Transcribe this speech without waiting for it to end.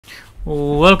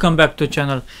Welcome back to the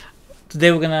channel.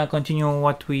 Today we're gonna continue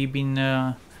what we've been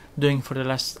doing for the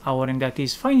last hour, and that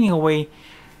is finding a way,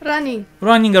 running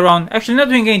around, actually not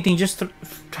doing anything, just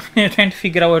trying to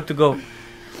figure out where to go.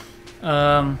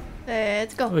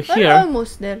 Let's go. We're We're here.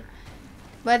 almost there.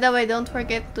 By the way, don't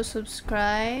forget to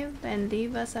subscribe and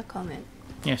leave us a comment.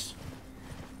 Yes,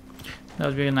 that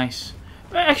would be nice.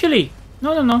 Actually,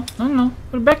 no.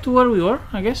 We're back to where we were,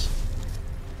 I guess.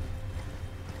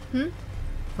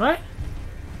 Right?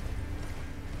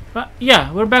 But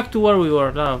yeah, we're back to where we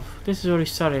were, love. This is where we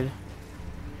started.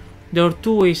 There were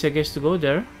two ways, I guess, to go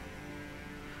there.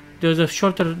 There was the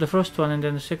first one, and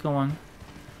then the second one.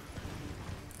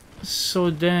 So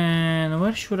then,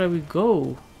 where should we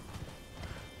go?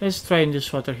 Let's try in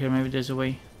this water here. Maybe there's a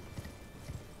way.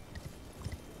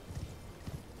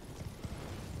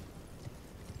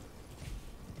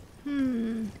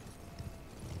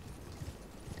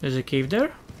 There's a cave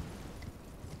there.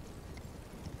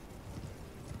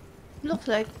 Looks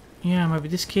like. Yeah, maybe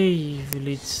this cave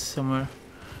leads somewhere.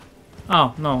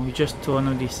 Oh, no, you just one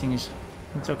of these things.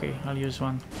 It's okay, I'll use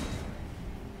one.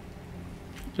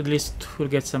 At least we'll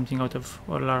get something out of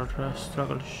all our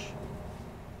struggles.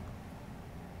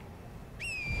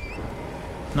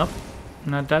 Nope,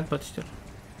 not that, but still.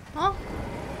 Oh?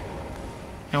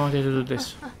 I wanted to do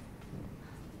this.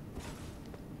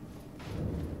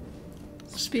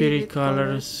 Spirit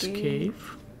Colors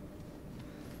Cave.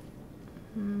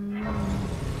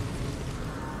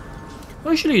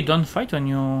 Usually you don't fight when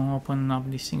you open up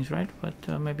these things, right? But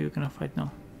maybe we're gonna fight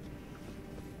now.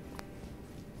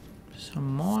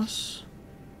 Some moss.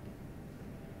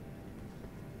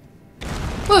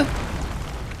 Oh.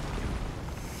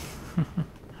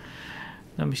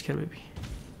 Don't be scared, baby.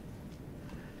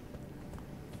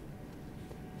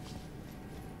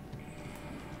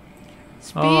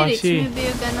 Spirits. Oh, I see. Maybe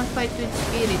you're gonna fight with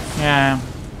spirits. Yeah.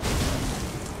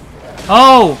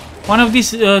 Oh, one of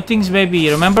these things, baby.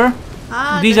 Remember?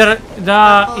 Ah, These are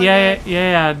the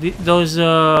yeah. Those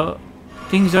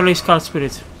things always called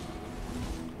spirits.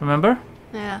 Remember?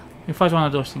 Yeah. You fight one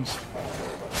of those things.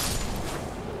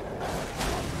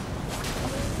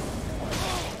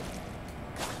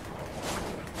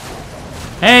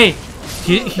 Hey,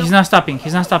 he's not stopping.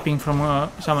 He's not stopping from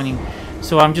summoning.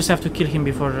 So I'm just have to kill him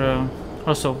before.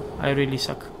 Also, I really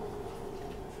suck.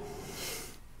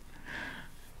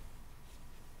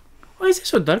 Why is it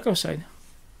so dark outside?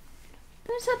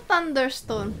 There's a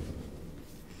thunderstorm.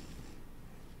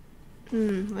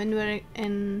 When we're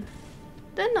in...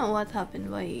 Don't know what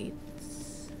happened, why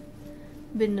it's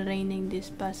been raining these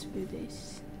past few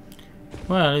days.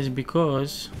 Well, it's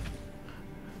because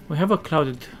we have a cloud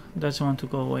that doesn't want to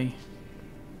go away.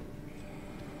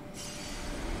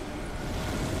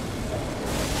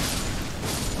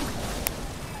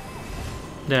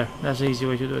 There, that's the easy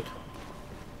way to do it.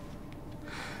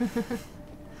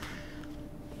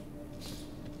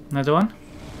 Another one?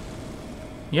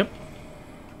 Yep.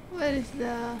 Where is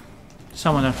the...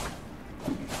 Summoner.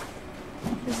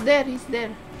 He's there, he's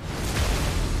there.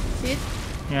 See it?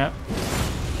 Yeah.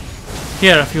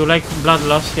 Here, if you like blood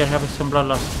loss, here, have some blood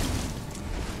loss.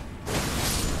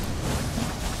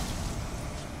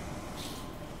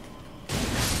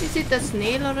 Is it a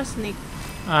snail or a snake?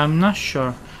 I'm not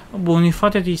sure. When we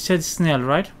fought it, he said snail,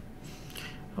 right?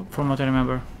 From what I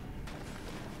remember.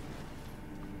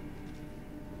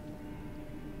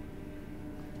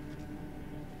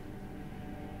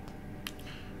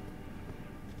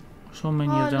 So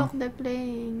many of them. Look, they're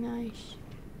playing. Nice.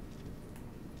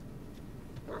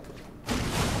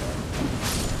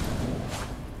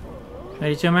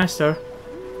 Ready to master.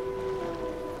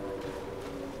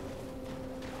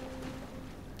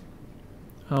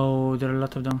 Oh, there are a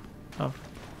lot of them. Oh.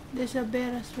 There's a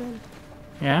bear as well.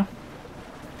 Yeah?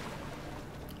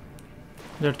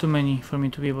 There are too many for me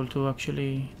to be able to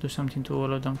actually do something to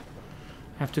all of them.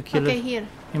 I have to kill it here.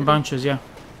 in bunches, yeah.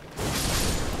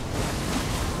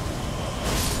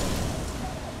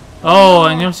 Oh,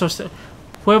 and also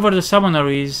whoever the summoner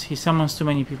is, he summons too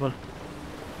many people.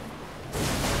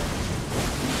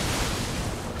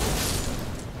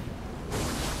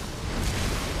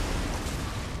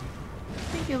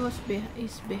 I think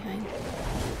he's behind.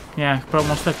 Yeah, probably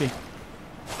most likely.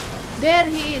 There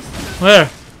he is. Where?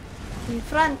 In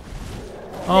front.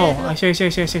 Oh, There, I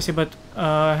see, but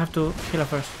I have to kill her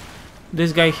first.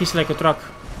 This guy, he's like a truck.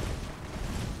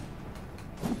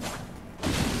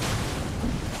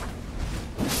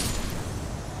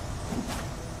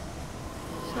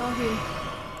 Saw him.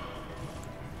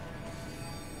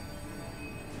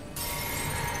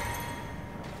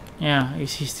 Yeah,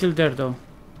 is he still there though?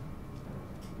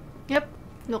 Yep.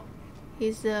 Look.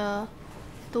 He's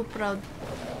too proud.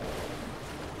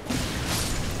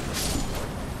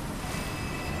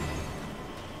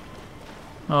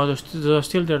 Oh, they're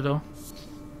still there though.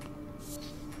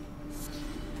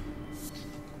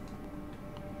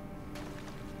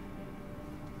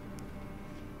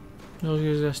 Those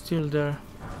guys are still there.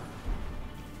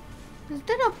 Is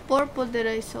there a purple that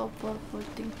I saw? Purple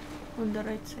thing on the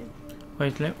right side.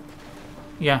 Wait,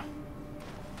 yeah.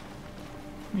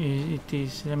 It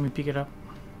is. Let me pick it up.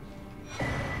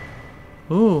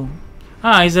 Ooh.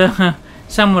 Ah, it's a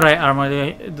samurai armor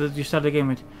that you start the game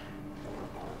with.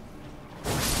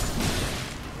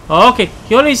 Oh, okay,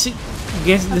 he always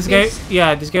gets this guy.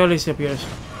 Yeah, this guy always appears.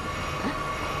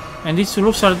 And these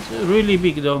roofs are really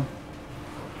big though.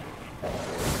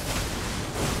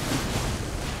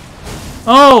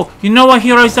 Oh, you know why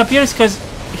he always appears? Because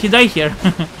he died here.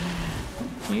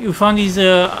 You found his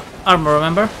armor,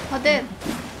 remember? Oh, there.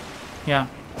 Yeah.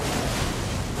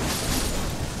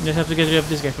 Just have to get rid of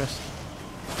this guy first.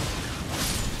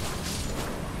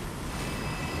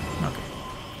 Okay.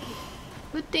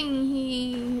 Good thing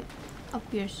he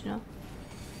appears now.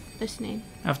 The snake.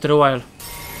 After a while.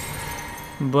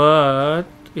 But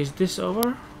is this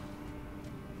over?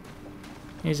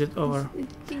 Is it over?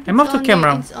 I'm off the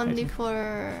camera. It's only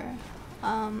for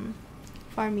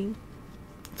farming.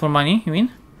 For money, you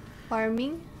mean?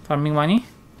 Farming? Farming money?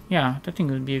 Yeah, I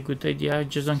think it would be a good idea.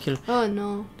 Just don't kill. Oh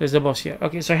no. There's the boss here.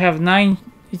 Okay, so I have 9.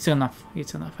 It's enough.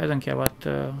 It's enough. I don't care what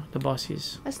the boss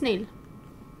is. A snail.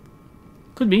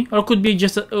 Could be, or could be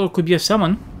just, or could be a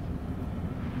summon.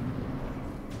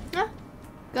 Ah,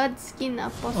 Godskin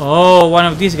apostle. Oh, one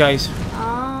of these guys.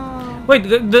 Ah. Wait,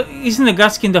 isn't the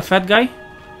Godskin the fat guy?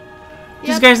 Yep.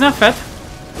 This guy's not fat.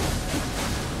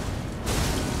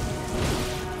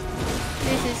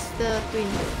 This is the twin.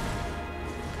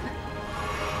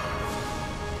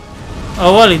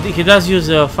 Oh well, he does use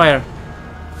fire.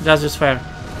 He does use fire.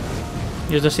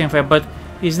 Use the same fire, but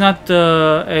he's not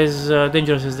as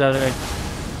dangerous as the other guy.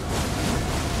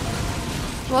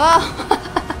 Wow.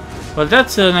 Well,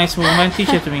 that's a nice movement. Teach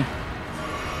it to me.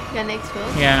 Gonna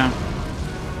explode? Yeah.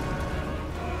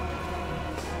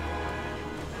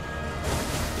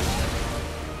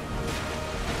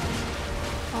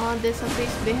 Oh, there's a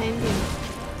face behind him.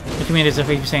 What do you mean there's a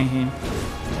face behind him?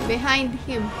 Behind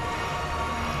him.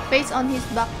 Face on his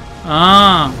back.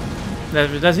 Ah.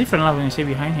 That's different when you say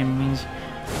behind him. It means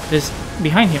there's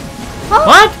behind him. Huh?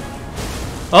 What?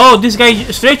 Oh, this guy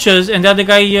stretches and the other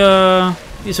guy...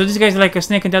 so this guy's like a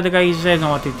snake and the other guy is... I don't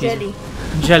know what it is. Jelly.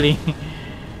 Jelly.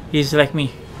 He's like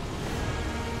me.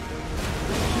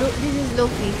 Look, this is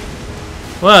Loki.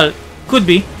 Well, could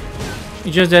be.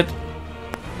 It's just that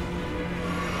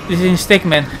this is Steak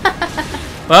Man.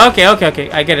 Well, okay.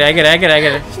 I get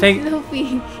it. Steak.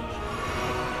 Luffy.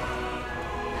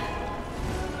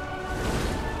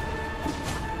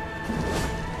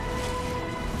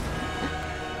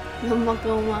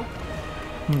 Goma.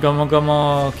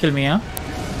 Gomo, kill me, huh?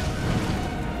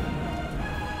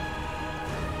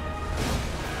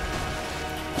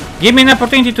 Give me an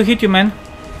opportunity to hit you, man.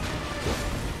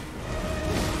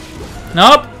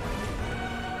 Nope.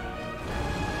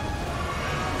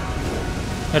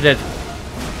 You're dead.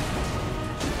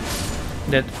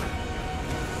 Dead.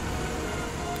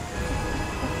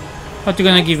 What you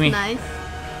gonna give me? Nice.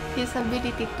 His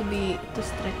ability to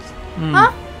stretch. Mm.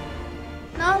 Huh?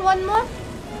 No, one more?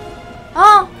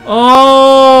 Oh!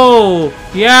 Oh!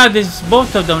 Yeah, this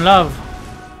both of them love.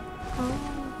 Oh.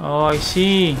 Oh, I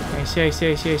see. I see.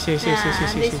 This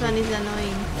one is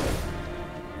annoying.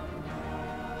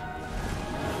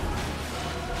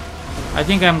 I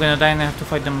think I'm gonna die and I have to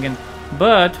fight them again.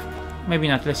 But, maybe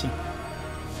not. Let's see.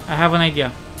 I have an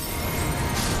idea.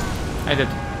 I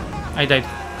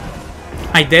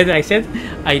died. I said?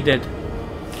 I did.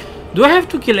 Do I have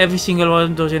to kill every single one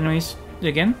of those enemies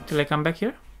again till I come back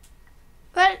here?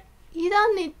 Well, you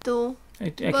don't need to. I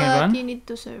but can run? You need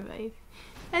to survive.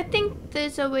 I think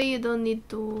there's a way you don't need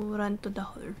to run to the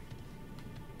hole.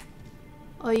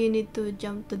 Or you need to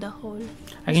jump to the hole.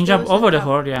 I can jump over the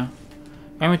hole, yeah.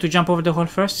 I want me to jump over the hole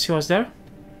first, see what's there?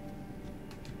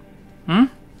 Hmm?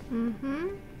 Mm-hmm.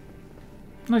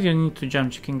 No, you need to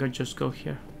jump, you can just go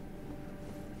here.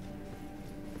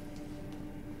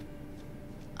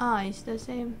 Ah, it's the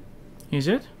same. Is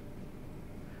it?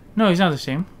 No, it's not the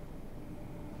same.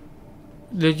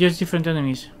 They're just different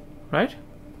enemies, right?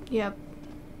 Yep.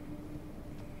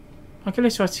 Okay,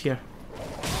 let's see what's here.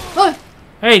 Oh!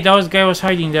 Hey, that guy was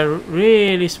hiding there,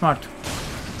 really smart.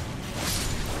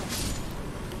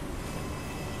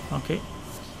 Okay.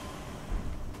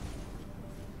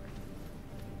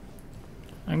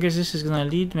 I guess this is gonna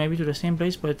lead maybe to the same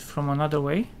place, but from another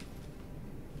way.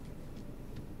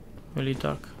 Really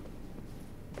dark.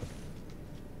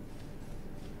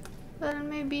 Well,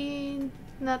 maybe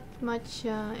not much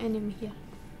enemy here.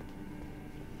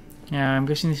 Yeah, I'm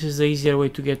guessing this is the easier way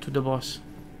to get to the boss.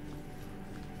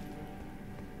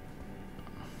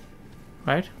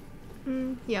 Right?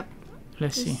 Yep.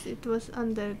 Let's see. It was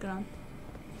underground.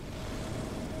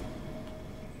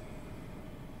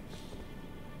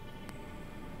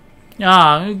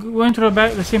 Ah, we're going to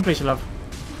the same place, love.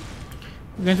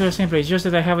 We're going to the same place, just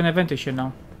that I have an advantage here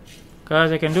now.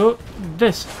 Because I can do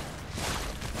this.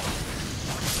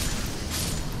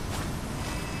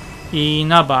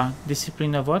 Inaba.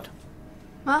 Discipline of what?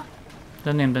 Huh?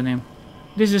 The name.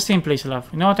 This is the same place, love.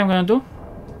 You know what I'm gonna do?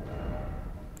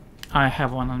 I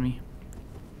have one on me.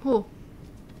 Who?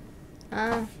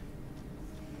 Ah.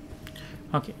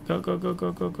 Okay, go.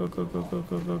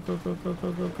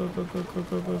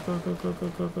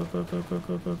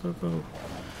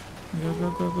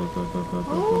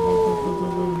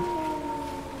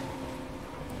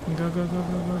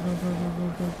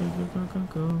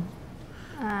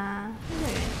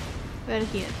 We're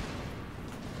here.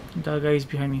 That guy is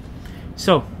behind me.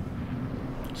 So,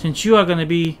 since you are gonna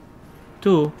be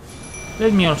 2,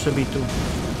 let me also be 2.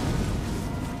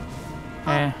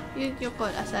 You call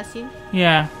assassin?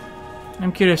 Yeah,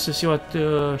 I'm curious to see what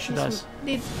she does.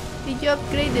 Did you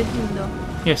upgrade him though?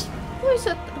 Yes. Who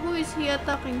is he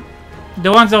attacking?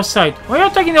 The ones outside. Why are you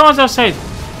attacking the ones outside?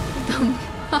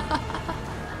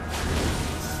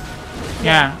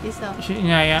 Yeah.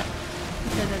 Yeah.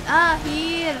 Ah,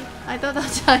 here. I thought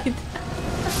outside.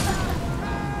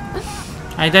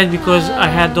 I died because I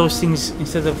had those things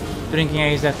instead of drinking.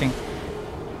 I used that thing.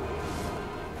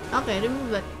 Okay,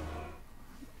 remove it.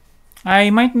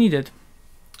 I might need it.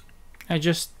 I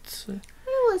just.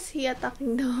 Why was he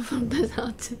attacking them from the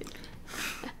outside?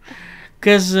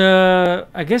 Because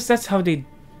I guess that's how they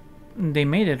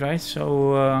made it, right?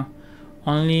 So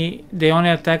they only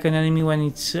attack an enemy when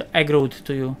it's aggroed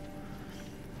to you.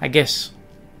 I guess.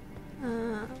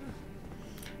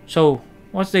 So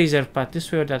what's the easier path?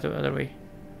 This way or that other way?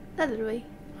 Other way.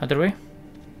 Other way?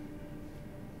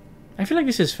 I feel like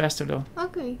this is faster though.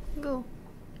 Okay, go.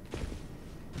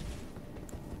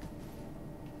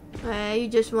 You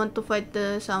just want to fight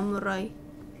the samurai?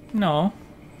 No.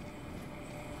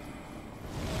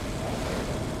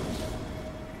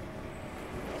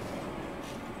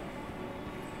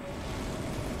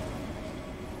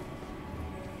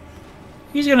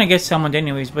 He's gonna get summoned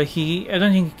anyways, but I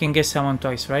don't think he can get summoned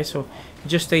twice, right? So he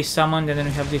just stays summoned, and then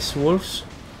we have these wolves.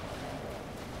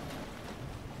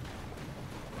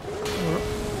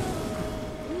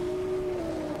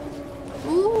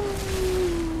 Ooh.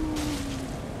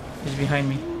 He's behind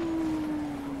me.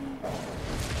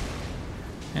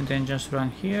 And then just run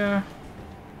here.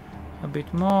 A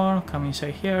bit more, come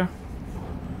inside here.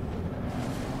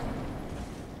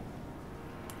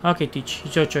 Okay, Teach,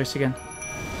 it's your choice again.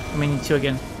 I mean, it's you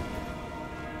again.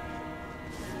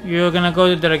 You're gonna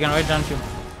go there again, right, don't you?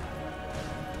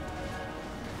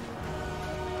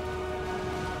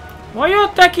 Why are you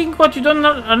attacking what you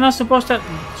are not supposed to?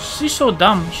 She's so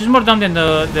dumb. She's more dumb than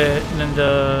the.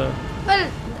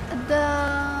 Well,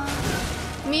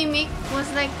 the mimic was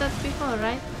like that before,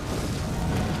 right?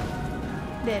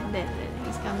 There,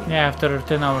 he's coming. Yeah, after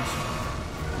 10 hours.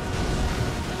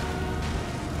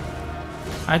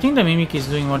 I think the mimic is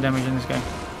doing more damage than this guy.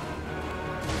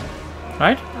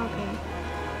 Right? Okay.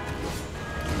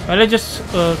 Well, let's just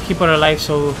keep her alive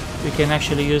so we can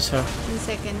actually use her. In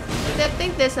second. I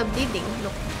think there's a bleeding.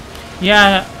 Look.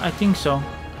 Yeah, I think so.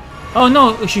 Oh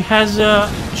no, she has the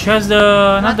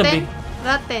not the big.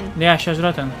 Rotten. Yeah, she has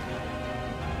rotten.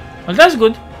 Well, that's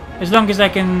good. As long as I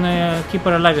can keep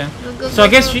her alive, then. So I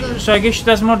guess she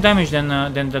does more damage than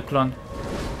the clone.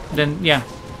 Then yeah.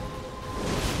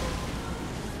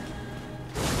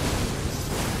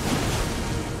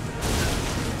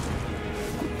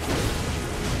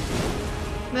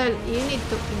 Well, you need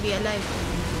to be alive.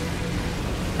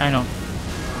 I know.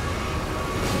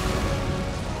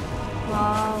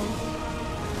 Wow.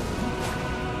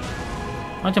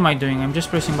 What am I doing? I'm just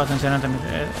pressing buttons and nothing.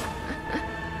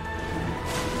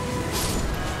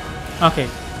 Okay,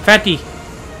 fatty.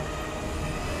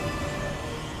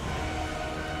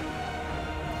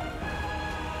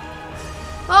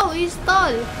 Oh, he's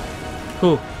tall.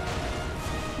 Who?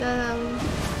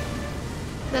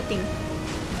 The thing.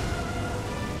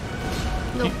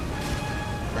 No,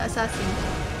 the assassin.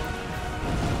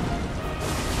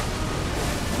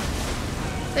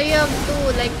 So you have two,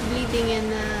 like, bleeding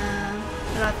and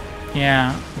rot.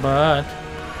 Yeah, but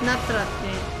Not rot,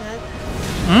 right?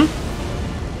 hmm?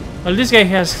 Well, this guy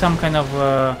has some kind of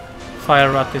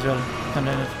fire rot as well.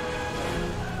 Something like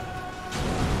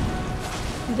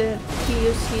that. He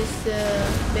used his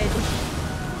belly.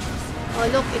 Oh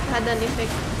look, it had an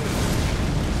effect.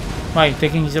 Why?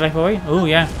 Taking his life away? Oh,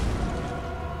 yeah.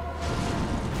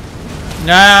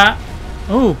 Nah.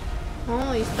 Oh.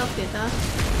 Oh, he stopped it, huh?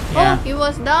 Yeah. Oh, he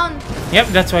was down. Yep,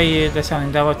 that's why the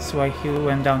sound. That's why he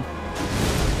went down.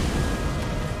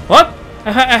 What?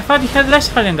 I thought he had less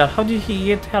health than that. How did he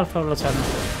get health all of a sudden?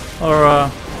 Or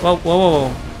whoa, whoa, whoa,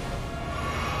 whoa.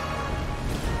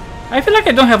 I feel like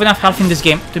I don't have enough health in this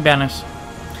game, to be honest.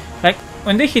 Like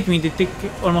when they hit me, they take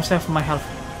almost half of my health.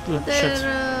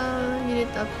 There, you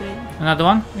need to upgrade. Another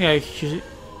one? Yeah. You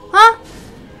Huh?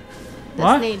 The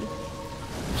what? snail.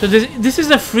 So this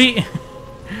is a free.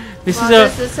 This Wow,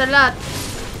 is this is a lot.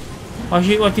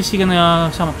 what is he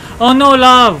gonna summon? Oh no,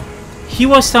 love! He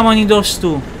was summoning those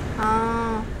two.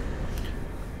 Ah.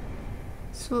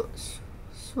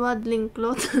 Swaddling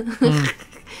cloth.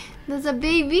 There's a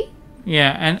baby?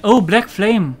 Yeah, and oh, black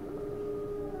flame.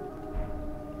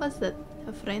 What's that?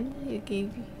 A friend you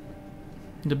gave you?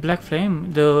 The black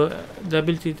flame, the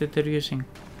ability that they're using.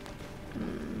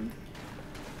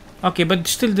 Okay, but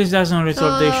still this doesn't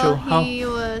resolve the issue. How? He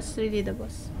was really the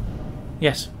boss.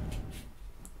 Yes.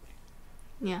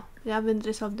 Yeah, we haven't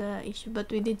resolved the issue, but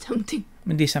we did something.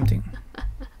 We did something.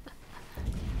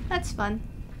 That's fun.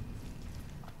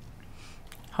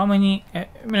 How many?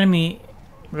 Let me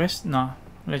rest. No,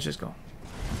 let's just go.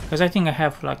 Because I think I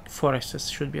have like 4 S's.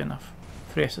 Should be enough.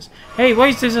 3 S's. Hey, why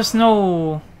is there a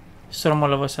snow storm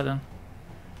all of a sudden?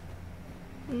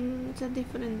 It's a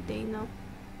different day now.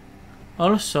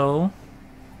 Also,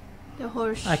 The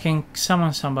horse. I can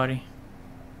summon somebody.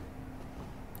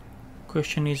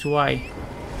 Question is why?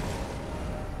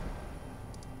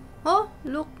 Oh,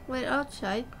 look, we're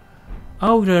outside.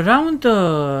 Oh, we're around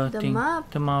the thing,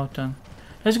 map. the mountain.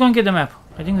 Let's go and get the map.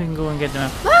 I think we can go and get the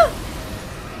map. Ah!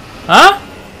 Huh?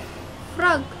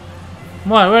 Frog.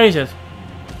 What? Where is it?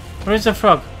 Where is the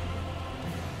frog?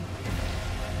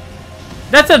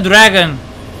 That's a dragon.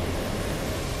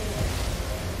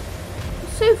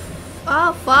 Say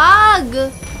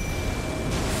fog.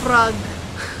 Frog.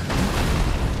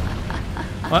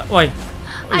 What? Why?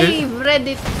 I read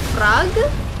it frog.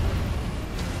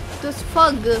 It was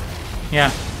fog.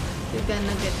 Yeah. You're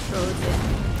gonna get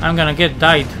frozen. I'm gonna get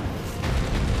died.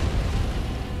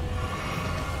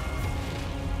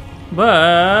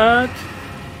 But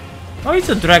oh, it's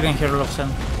a dragon here, Loxan.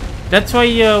 That's why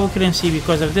we couldn't see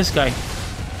because of this guy.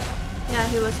 Yeah,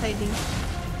 he was hiding.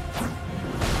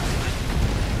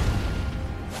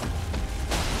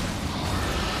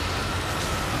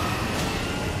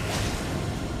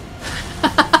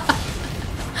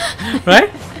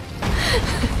 Right?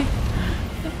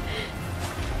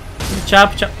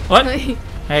 Chop chop. What?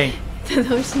 Hey. The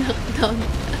door's knocked down.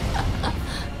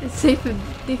 It's safe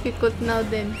difficult now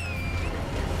then.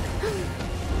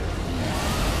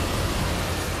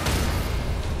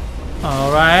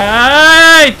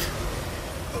 Alright.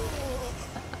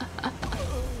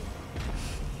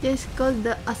 Just call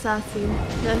the assassin.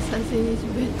 The assassin is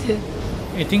better.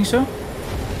 You think so?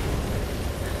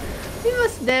 He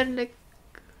was there like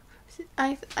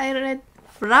I read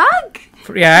frog?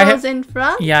 Yeah. Frozen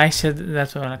frog? Yeah, I said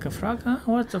that's like a frog. Huh?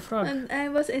 What's a frog? And I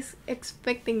was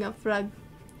expecting a frog.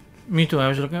 Me too. I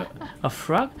was like a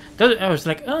frog. I was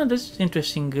like, oh, this is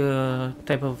interesting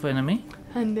type of enemy.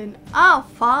 And then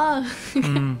frog.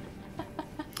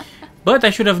 But I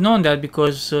should have known that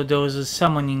because there was a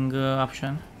summoning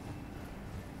option.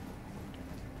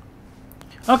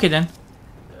 Okay then.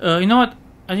 You know what?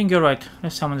 I think you're right.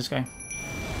 Let's summon this guy.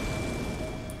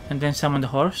 And then summon the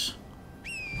horse.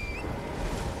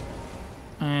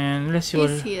 And let's see what.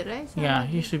 He's here, right? Yeah,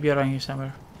 he should be around here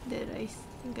somewhere. There, I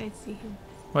think I see him.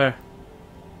 Where?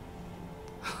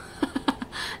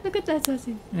 Look at that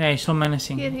assassin. Yeah, he's so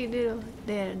menacing. Here,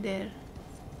 there.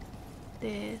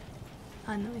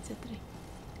 Ah no, it's a tree.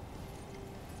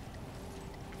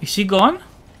 Is he gone?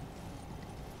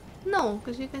 No,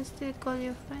 because you can still call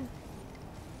your friend.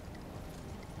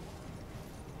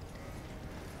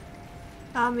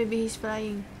 Ah, maybe he's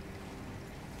flying.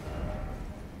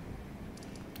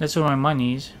 That's where my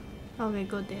money is. Okay,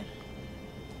 go there.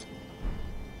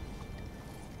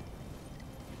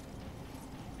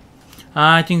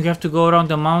 I think you have to go around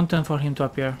the mountain for him to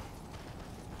appear.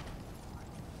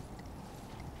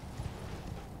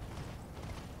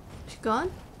 He's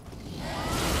gone?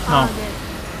 No. There.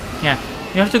 Yeah,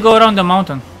 you have to go around the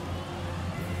mountain.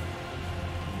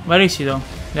 Where is he though?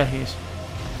 There he is.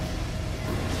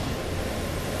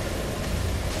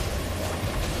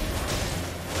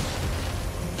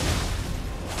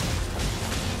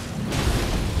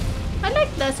 I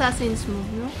like the assassin's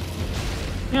move, no?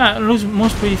 Yeah, it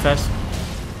moves pretty fast.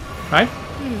 Right?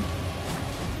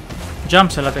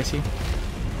 Jumps a lot, I see.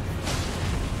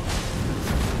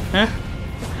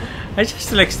 I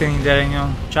just like standing there and, you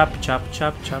know, chop, chop,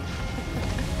 chop, chop.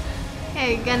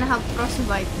 Hey, you're gonna have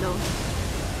frostbite though.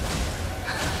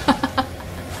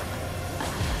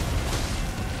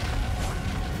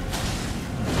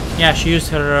 Yeah, she used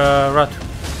her rod.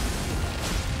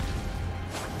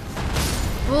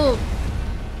 Whoa!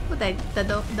 Who died?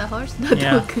 The horse? The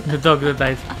Yeah, dog? the dog that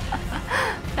died.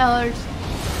 The horse.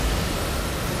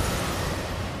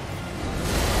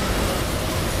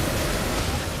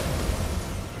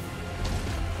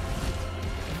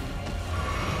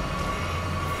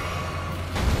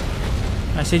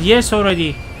 I said yes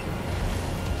already.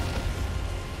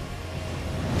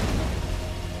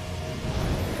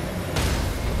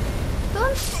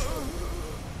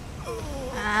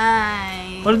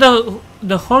 Well,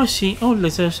 the horsey. Oh,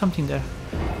 there's something there.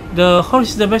 The horse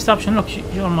is the best option. Look,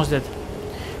 she's almost dead.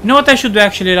 You know what I should do,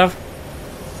 actually, love?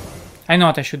 I know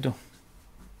what I should do.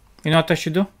 You know what I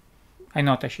should do? I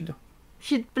know what I should do.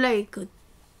 Should play good.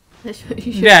 That's what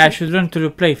you should Yeah, do. I should learn to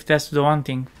play. If that's the one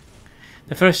thing.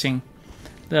 The first thing.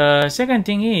 The second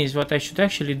thing is what I should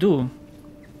actually do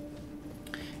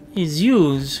is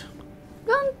use.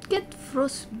 Don't get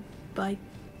frostbite.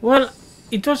 Well,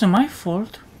 it wasn't my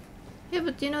fault. Yeah,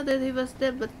 but you know that he was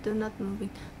there, but do not moving.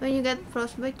 When you get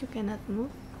frostbite, you cannot move.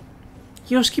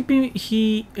 He was keeping.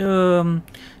 He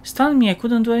stunned me. I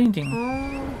couldn't do anything.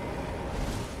 Oh.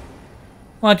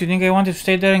 What, you think I wanted to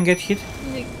stay there and get hit?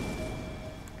 Like,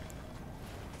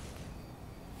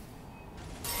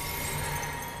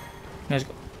 Let's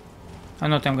go. I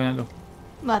know what I'm gonna do.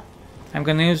 what? I'm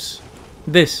gonna use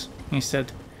this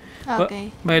instead.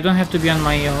 Okay. But I don't have to be on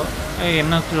my. I am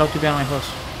not allowed to be on my horse.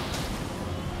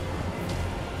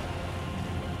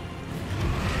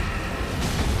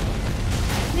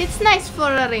 It's nice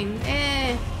for a rain.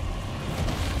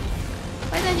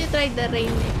 Why don't you try the rain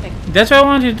effect? That's what I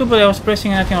wanted to do, but I was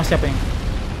pressing and nothing was happening.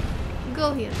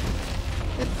 Go here.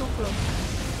 You're too close.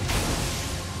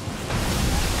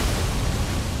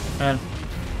 Well.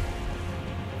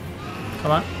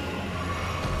 Come on.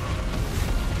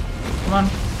 Come on.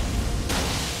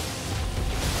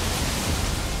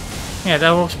 Yeah,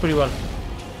 that works pretty well.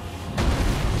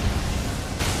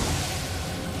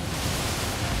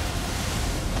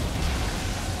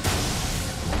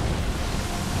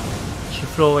 She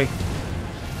flew away.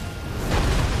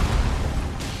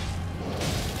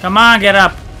 Come on, get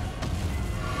up.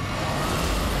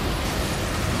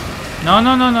 No,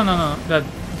 no, no, no, no, no.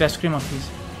 That screamer, please.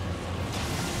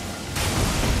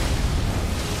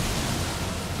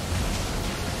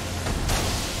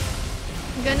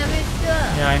 Gonna be the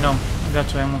Yeah, I know.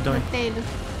 That's why I moved away. tail.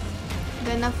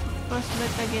 Gonna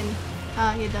frostbite again.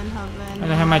 Ah, you don't have any. I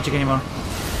don't have magic anymore.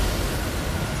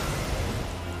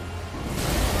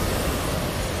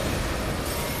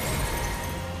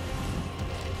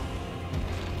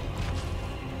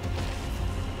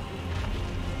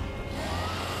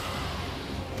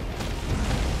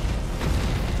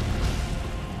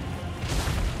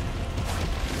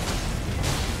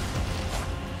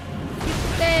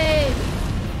 Tail.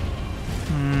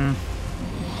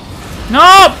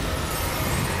 No!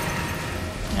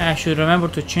 I should remember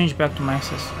to change back to my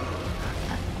access.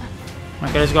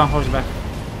 Okay, let's go on horseback.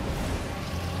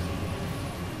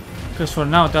 Because for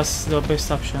now, that's the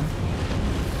best option.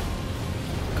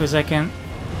 Because I can,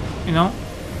 you know,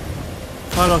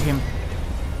 follow him.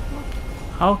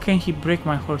 How can he break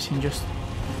my horse in just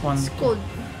one? It's cold.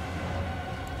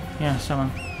 Yeah,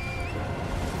 someone.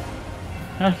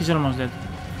 Well, he's almost dead.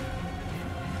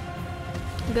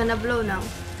 Gonna blow now.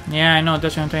 Yeah, I know.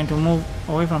 That's why I'm trying to move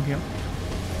away from him.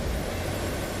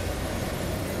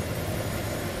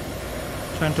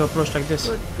 Trying to approach like this.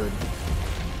 Good, good.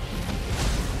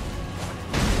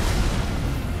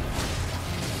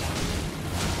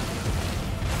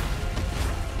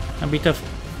 A bit of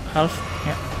health.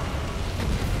 Yeah.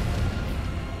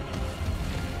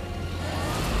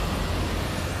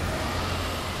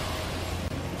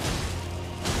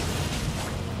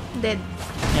 Dead.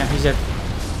 Yeah, he's dead.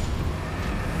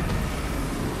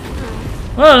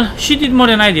 Well, she did more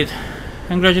than I did.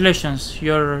 Congratulations,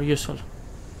 you're useful.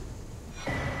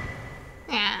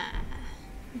 Ah,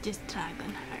 just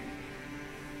dragon heart.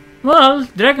 Well,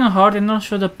 Dragonheart and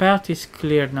also the path is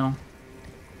clear now.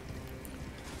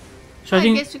 So I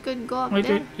think. guess we could go up Wait,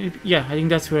 there. yeah, I think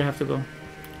that's where I have to go.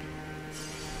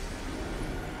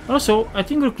 Also, I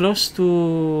think we're close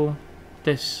to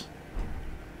this.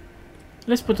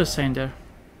 Let's put a sign there.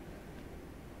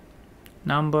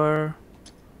 Number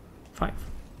 5.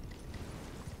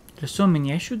 There's so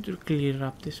many. I should clear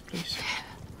up this place.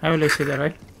 I always say that,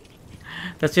 right?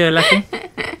 That's why you're laughing?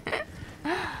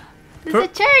 There's a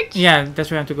church! Yeah, that's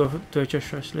where I have to go to a church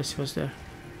first. Let's see what's there.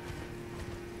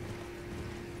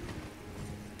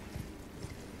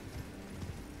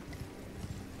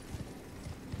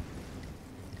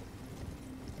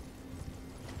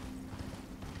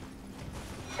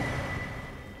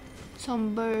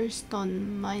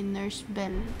 Somberstone Miner's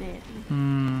Bell Berry.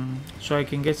 So I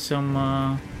can get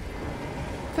some.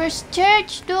 First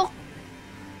church, look.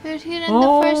 We're here in the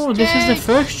first church. Oh, this is the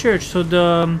first church. So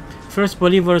the first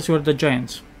believers were the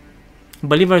giants.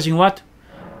 Believers in what?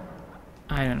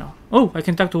 I don't know. Oh, I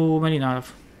can talk to Melina.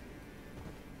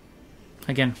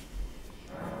 Again.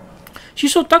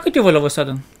 She's so talkative all of a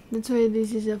sudden. That's why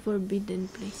this is a forbidden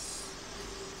place.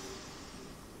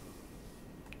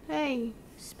 Hey.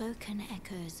 Spoken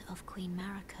echoes of Queen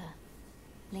Marika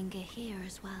linger here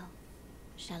as well.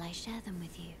 Shall I share them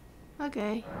with you?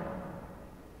 Okay.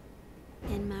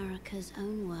 In Marika's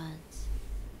own words,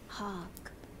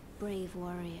 hark, brave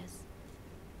warriors.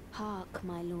 Hark,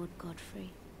 my lord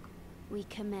Godfrey. We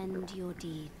commend your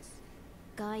deeds.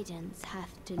 Guidance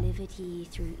hath delivered ye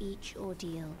through each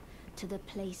ordeal to the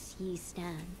place ye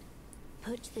stand.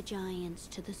 Put the giants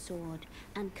to the sword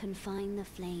and confine the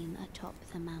flame atop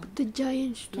the mount. The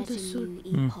giants to Let the a sword.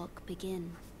 new epoch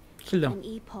begin. Kill them. An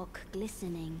epoch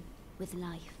glistening with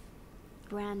life.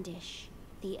 Brandish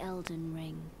the Elden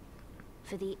Ring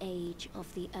for the age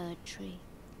of the Erd Tree.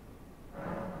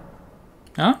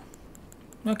 Huh?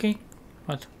 Okay.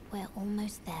 What? We're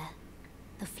almost there.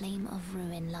 The flame of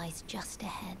ruin lies just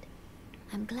ahead.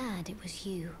 I'm glad it was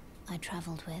you I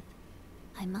traveled with.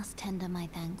 I must tender my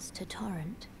thanks to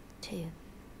Torrent, too.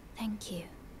 Thank you,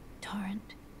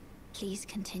 Torrent. Please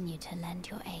continue to lend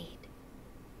your aid.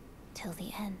 Till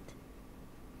the end.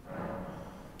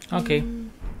 Okay.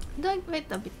 Don't wait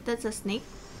a bit. That's a snake.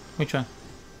 Which one?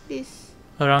 This.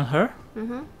 Around her?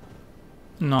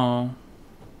 No.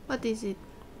 What is it?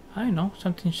 I know.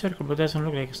 Something circle, but doesn't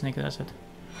look like a snake, does it?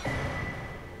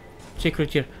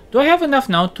 Secret here. Do I have enough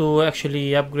now to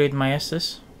actually upgrade my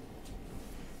SS?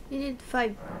 You need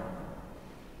 5.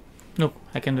 Look,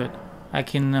 I can do it. I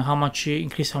can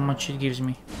increase how much it gives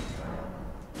me.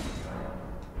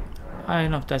 I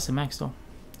don't know if that's the max though.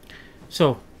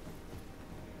 So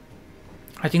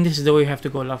I think this is the way you have to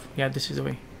go, love. Yeah, this is the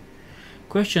way.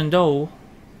 Question though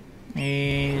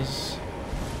is,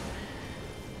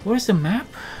 where's the map?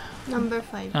 Number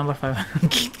 5. Number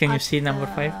 5. Can you see number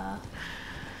 5?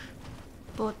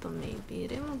 Bottom maybe.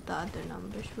 Remove the other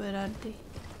numbers. Where are they?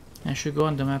 I should go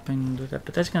on the map and do that,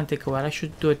 but that's gonna take a while. I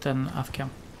should do it on off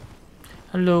cam.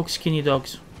 Hello, skinny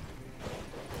dogs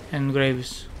and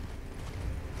graves.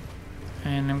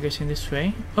 And I'm guessing this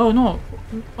way. Oh no!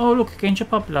 Oh look, you can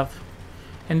jump up, love.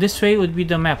 And this way would be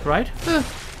the map, right?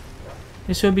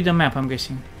 This will be the map, I'm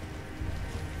guessing.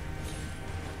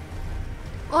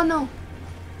 Oh no!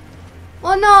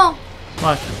 Oh no!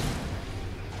 What?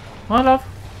 What, love?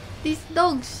 These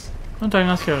dogs. Don't I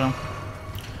not scare them?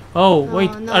 Oh No,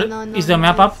 wait, no, is the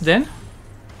map up then?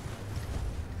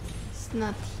 It's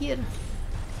not here.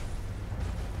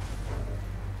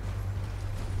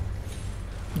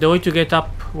 The way to get up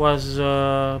was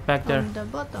back there. On the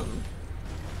bottom.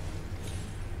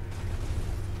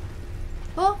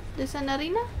 Oh, there's an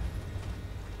arena?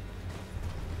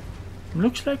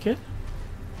 Looks like it.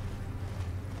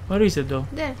 Where is it though?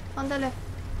 There, on the left.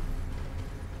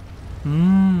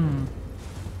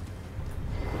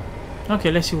 Okay,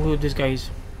 let's see who this guy is.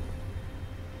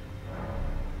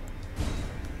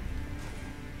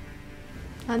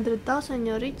 $100,000,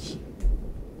 you're rich.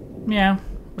 Yeah,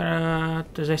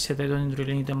 but as I said, I don't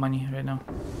really need the money right now.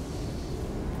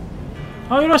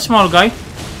 Oh, you're a small guy.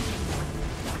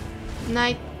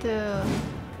 Night.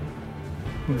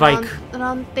 Vike.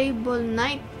 Round table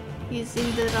night. He's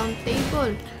in the round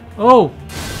table. Oh,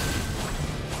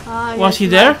 Ah, was he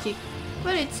yes, there? magic.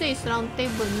 Well, it says round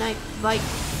table night. Vike.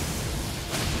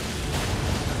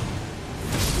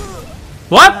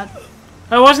 what?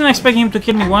 I wasn't expecting him to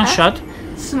kill me one shot.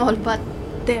 Small but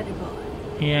terrible.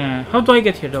 Yeah, how do I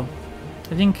get here though?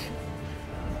 I think.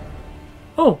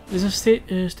 Oh, there's a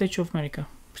statue of America.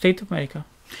 State of America.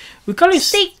 We call it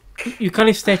Steak. You call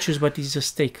it statues, but it's a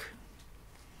steak.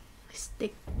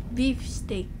 Steak. Beef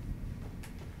steak.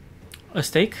 A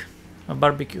steak? A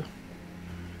barbecue.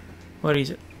 Where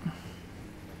is it?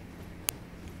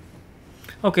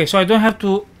 Okay, so I don't have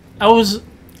to. I was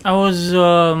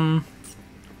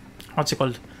what's it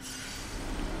called?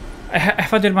 I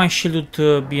thought that my shield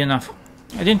would be enough.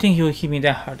 I didn't think he would hit me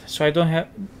that hard, so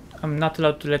I'm not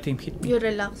allowed to let him hit me. You're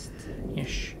relaxed.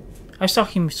 Yes. I saw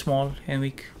him small and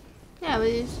weak. Yeah, but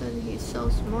he's so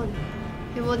small.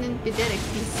 He wouldn't be there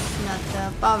if he's not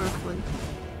powerful.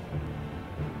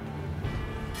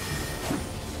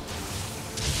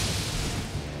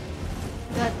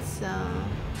 That's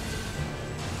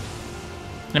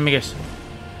Let me guess.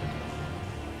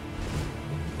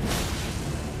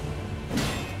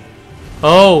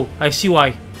 Oh, I see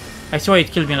why. I see why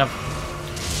it killed me, love.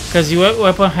 Because your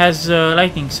weapon has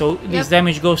lightning, so this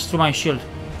damage goes through my shield.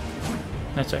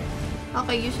 That's why.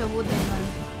 Okay, use a wooden one.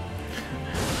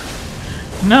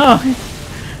 No!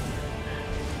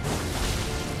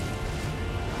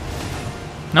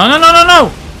 No, no, no, no,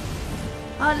 no!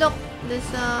 Ah, look.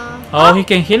 There's Oh, he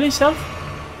can heal himself?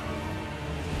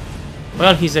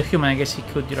 Well, he's a human, I guess he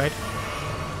could, right?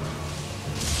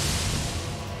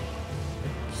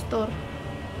 store.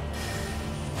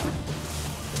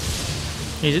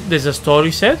 There's a store,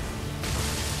 you said?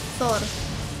 Thor.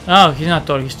 Oh, he's not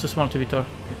Thor, he's too small to be Thor.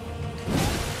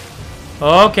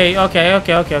 Okay, okay,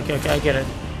 okay, okay, okay, okay, I get it.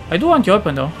 I do want your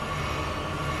weapon though.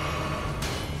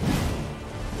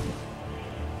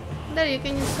 There, you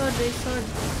can use sword. There's sword.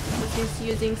 But he's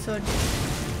using sword.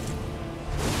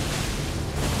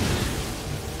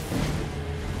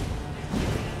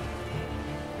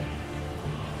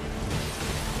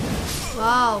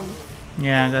 Wow.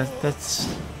 Yeah, that's...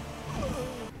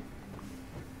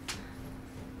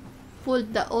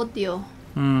 Pulled the audio.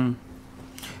 Hmm.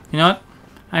 You know what?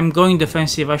 I'm going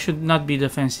defensive. I should not be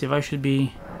defensive. I should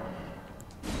be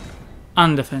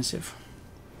undefensive.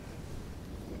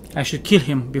 I should kill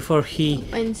him before he...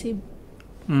 Offensive.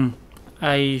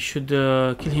 I should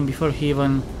kill him before he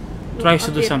even tries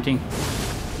to do something.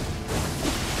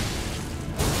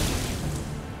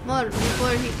 More,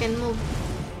 before he can move.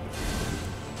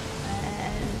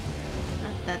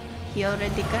 Not that. He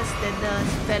already casted the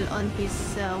spell on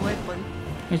his weapon.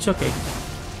 It's okay.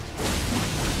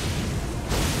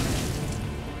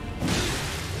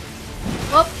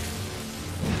 Whoop!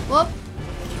 Whoop!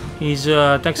 His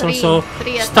attacks also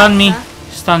three stun attacks, me. huh?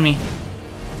 Stun me.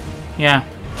 Yeah.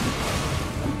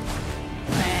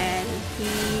 Well, he...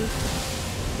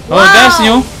 Oh, Wow! that's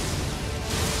new.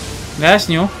 That's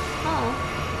new. Oh,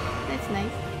 that's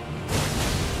nice.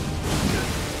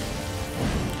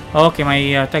 Okay, my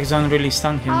attacks don't really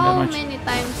stun him that How much. many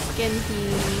times can he...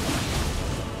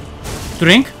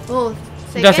 Drink? Oh,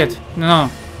 second? That's it. No, no.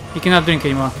 He cannot drink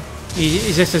anymore.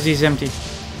 His ecstasy is empty.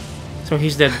 So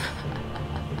he's dead.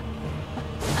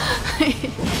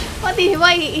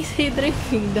 Why is he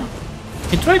drinking though?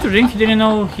 He tried to drink, he didn't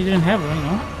know he didn't have, you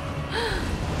know.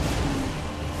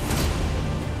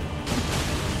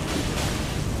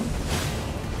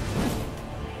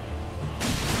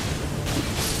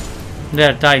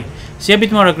 There, die. See, a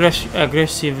bit more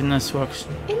aggressiveness works.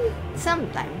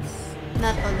 Sometimes,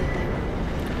 not all the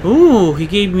time. Ooh, he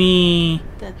gave me...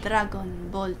 The Dragon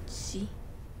Bolt C.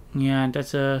 Yeah,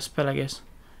 that's a spell, I guess.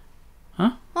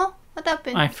 Huh? Oh, what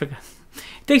happened? I forgot.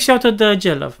 It takes you out of the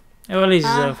gel, love. I always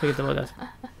forget about that.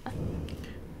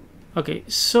 Okay,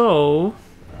 so...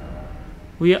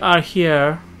 We are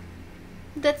here.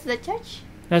 That's the church?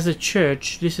 That's the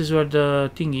church. This is where the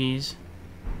thing is.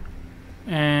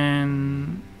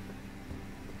 And...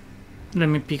 Let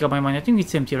me pick up my money. I think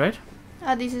it's empty, right?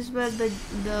 Ah, this is where the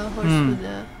horse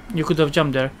would... You could have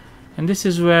jumped there. And this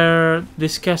is where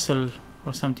this castle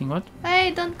or something, what?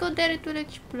 Hey, don't go there, it will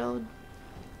explode.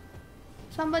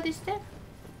 Somebody's there?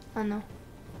 Oh no.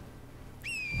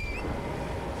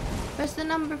 Where's the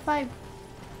number 5?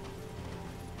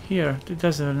 Here,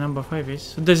 that's where number 5 is.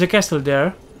 So there's a castle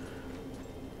there.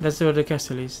 That's where the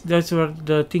castle is. That's where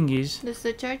the thing is. That's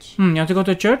the church? You want to go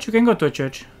to a church? You can go to a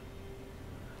church.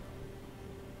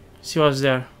 See what's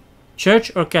there.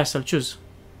 Church or castle? Choose.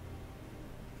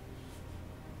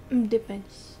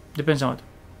 Depends. Depends on what.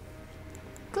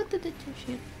 Go to the church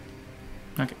here.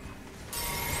 Okay.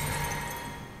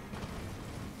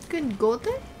 Can go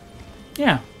there?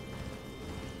 Yeah.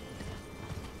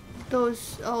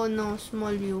 Those, oh no,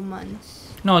 small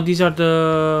humans. No, these are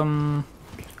the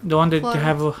one that For, they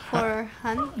have. for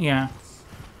hand? Yeah.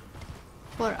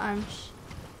 For arms.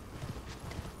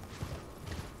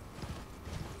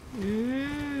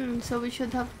 So we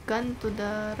should have gone to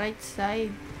the right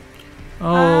side.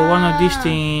 Oh, one of these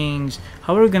things.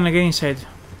 How are we gonna get inside?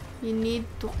 You need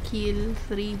to kill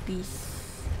 3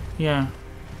 beasts. Yeah.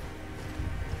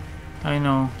 I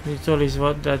know. It's always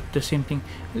the same thing.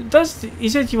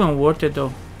 Is it even worth it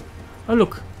though? Oh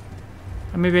look.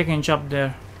 Maybe I can jump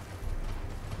there.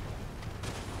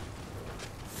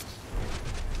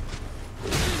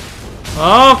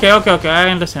 Okay, okay, okay. I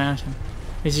understand.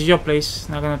 This is your place.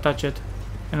 Not gonna touch it.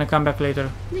 Gonna come back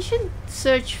later. We should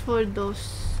search for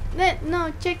those.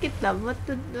 No, check it love. What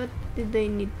did they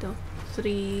need to?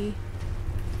 3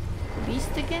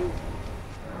 beasts again?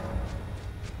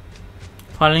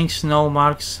 Falling snow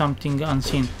marks something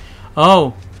unseen.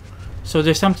 Oh, so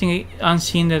there's something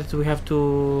unseen that we have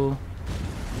to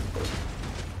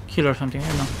kill or something. I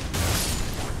don't know.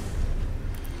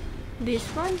 This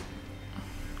one?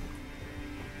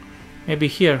 Maybe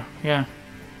here. Yeah.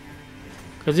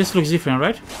 Because this looks different,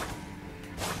 right?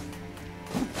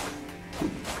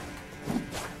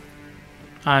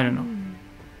 I don't know.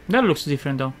 That looks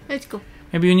different though. Let's go.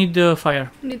 Maybe you need the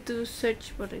fire. Need to search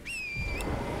for it.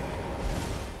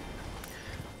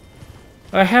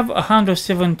 I have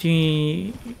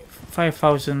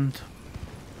 175,000.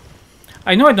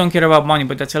 I know I don't care about money,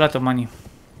 but that's a lot of money.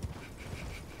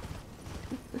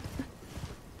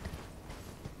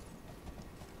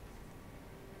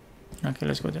 Okay,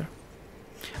 let's go there.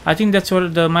 I think that's where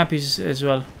the map is as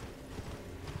well.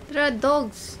 There are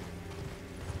dogs.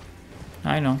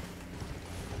 I know.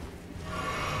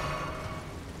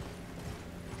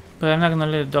 But I'm not gonna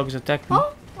let the dogs attack me.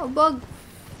 Oh, a bug.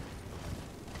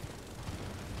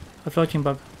 A floating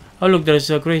bug. Oh look, there's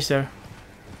a grace there.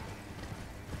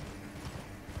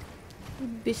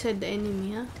 Beside the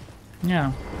enemy, huh?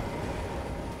 Yeah.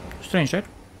 Strange, right?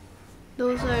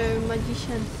 Those are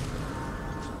magicians.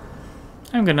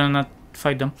 I'm gonna not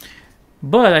fight them.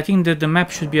 But I think that the map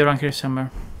should be around here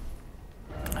somewhere.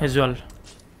 As well.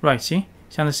 Right, see?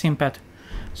 It's on the same path.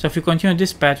 So if we continue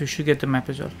this path, we should get the map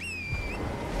as well.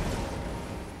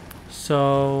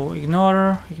 So,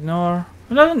 ignore. No,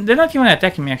 they're not even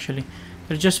attacking me actually.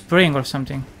 They're just praying or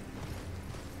something.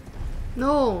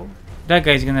 No. That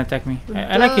guy's gonna attack me.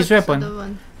 I like his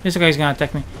weapon. This guy's gonna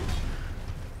attack me.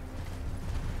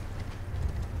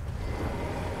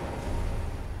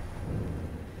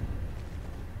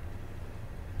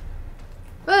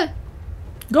 Hey.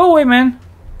 Go away, man.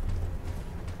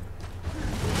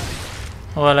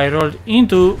 Well, I rolled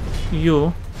into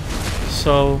you,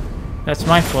 so that's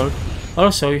my fault.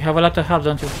 Also, you have a lot of health,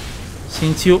 don't you?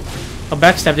 Since you... a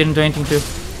backstab didn't do anything to you.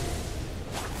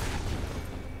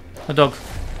 A dog.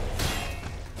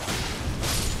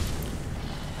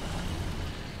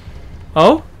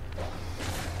 Oh?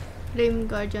 Flame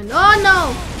Guardian. Oh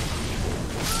no!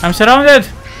 I'm surrounded!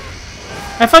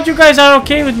 I thought you guys are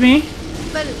okay with me.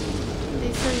 Well,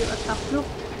 they saw you attack. Look.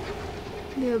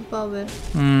 They have power.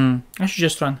 I should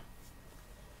just run.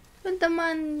 But the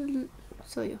man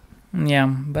saw you. Yeah,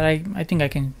 but I think I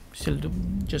can still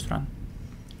just run.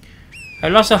 I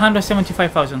lost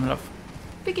 175,000 love.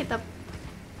 Pick it up.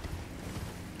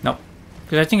 No.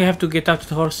 Because I think I have to get out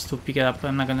the horse to pick it up.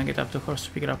 I'm not gonna get up the horse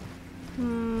to pick it up.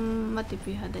 What if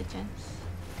you had a chance?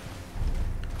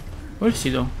 We'll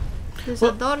see though. There's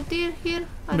a door here?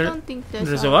 I don't think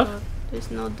there's a what? door. There's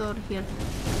no door here.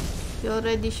 You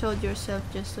already showed yourself,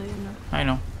 just so you know. I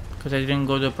know. Because I didn't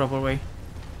go the proper way.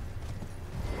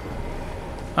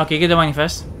 Okay, get the money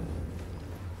fast.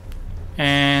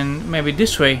 And maybe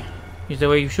this way is the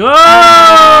way you should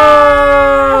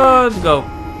go.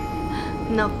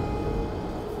 No.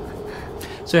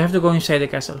 So you have to go inside the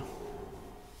castle.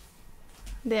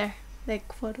 There.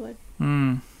 Like forward.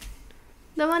 The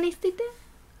money is still there?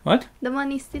 What? The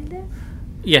money is still there?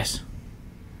 Yes.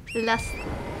 Last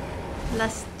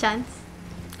chance.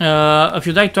 If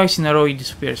you die twice in a row, it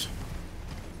disappears.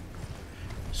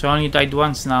 So I only died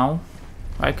once now.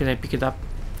 Right, because I pick it up.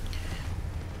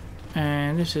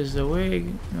 And this is the way.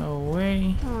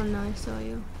 Away. Oh no, I saw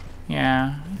you.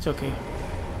 Yeah, it's okay.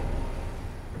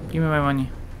 Give me my money.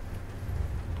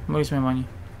 Where is my money?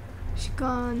 It's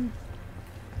gone.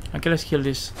 Okay, let's kill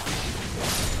this.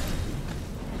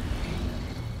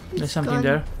 There's It's something gone.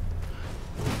 there.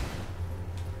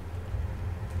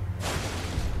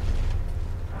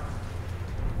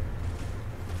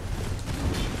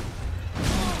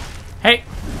 Hey!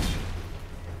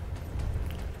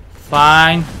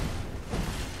 Fine.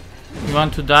 You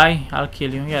want to die? I'll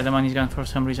kill you. Yeah, the money's gone for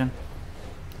some reason.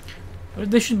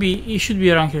 But it should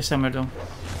be around here somewhere though.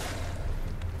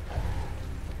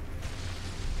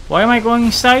 Why am I going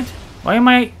inside? Why am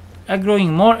I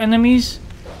aggroing more enemies?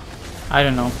 I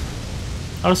don't know.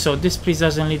 Also, this place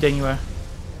doesn't lead anywhere.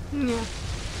 Yeah.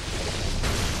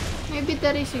 Maybe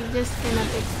there is, you just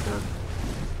cannot explore.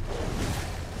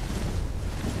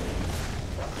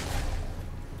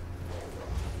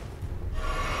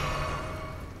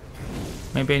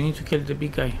 Maybe I need to kill the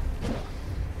big guy.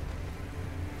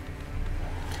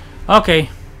 Okay.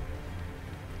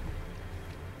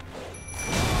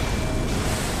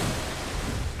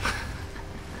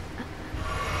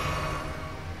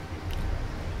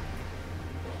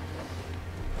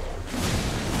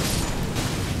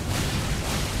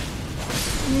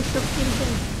 Need to kill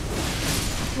them.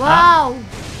 Wow!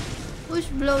 Who's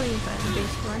blowing fan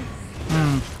this one?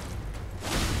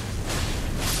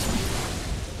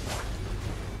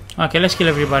 Okay, let's kill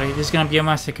everybody. This is gonna be a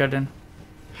massacre then.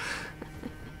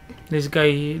 This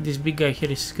big guy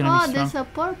here is gonna be strong. There's a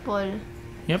purple.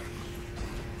 Yep.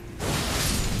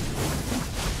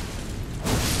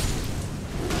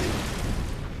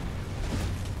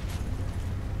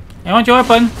 I want your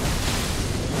weapon.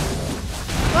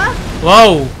 What?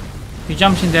 Whoa! He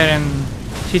jumps in there and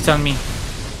sits on me.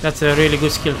 That's a really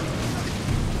good skill.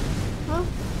 Huh?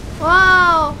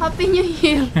 Wow! Happy New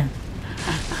Year!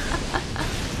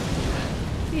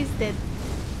 He's dead.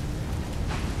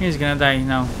 He's gonna die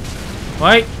now.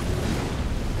 Why?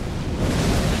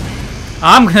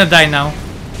 I'm gonna die now.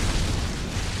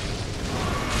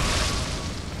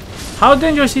 How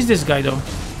dangerous is this guy though?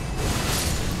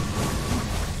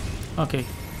 Okay.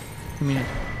 A minute.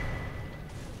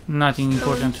 Nothing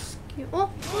important. Oh,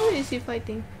 who is he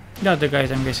fighting? The other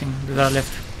guys, I'm guessing, that are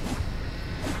left.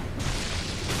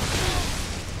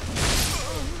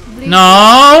 Bleeding.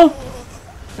 No!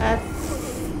 That's...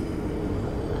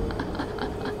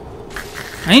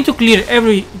 I need to clear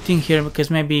everything here because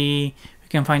maybe we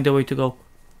can find a way to go.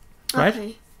 Right?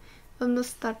 Okay. From the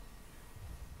start.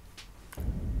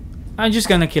 I'm just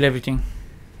gonna kill everything.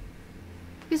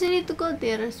 Because I need to go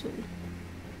there as well.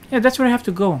 Yeah, that's where I have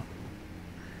to go.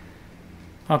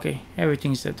 Okay,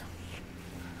 everything's dead.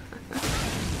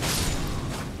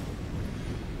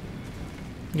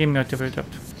 Give me whatever you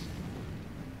dropped.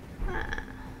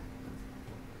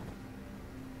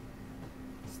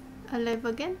 Alive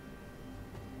again?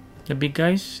 The big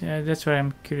guys? Yeah, that's why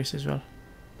I'm curious as well.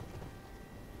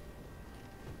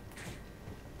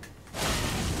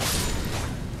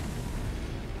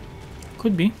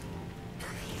 Could be.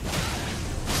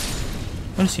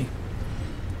 We'll see.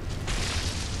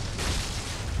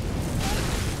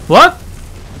 What?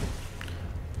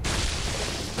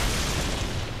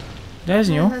 That's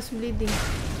new. That's bleeding.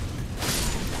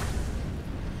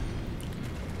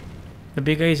 The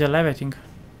big guy is alive, I think.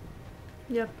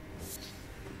 Yep.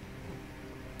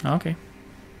 Okay.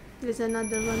 There's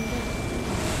another one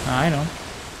there. I know.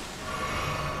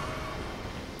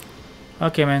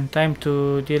 Okay, man. Time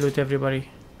to deal with everybody.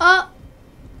 Oh!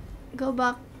 Go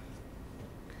back.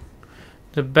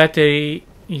 The battery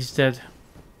is dead.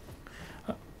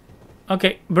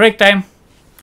 Okay, break time.